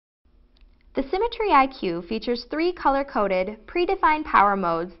The Symmetry IQ features 3 color-coded, predefined power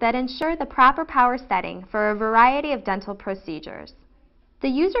modes that ensure the proper power setting for a variety of dental procedures. The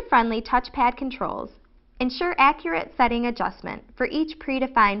user-friendly touchpad controls ensure accurate setting adjustment for each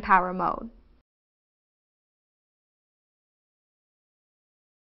predefined power mode.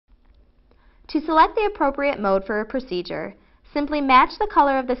 To select the appropriate mode for a procedure, simply match the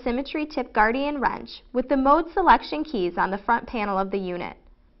color of the Symmetry Tip Guardian wrench with the mode selection keys on the front panel of the unit.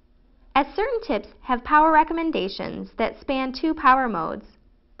 As certain tips have power recommendations that span 2 power modes,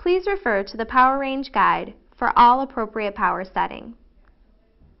 please refer to the Power Range Guide for all appropriate power setting.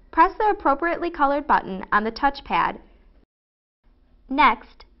 Press the appropriately colored button on the touchpad.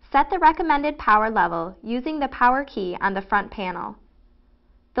 Next, set the recommended power level using the power key on the front panel.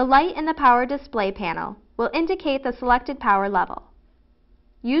 The light in the power display panel will indicate the selected power level.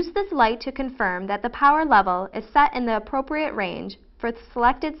 Use this light to confirm that the power level is set in the appropriate range for the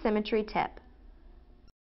selected Symmetry tip.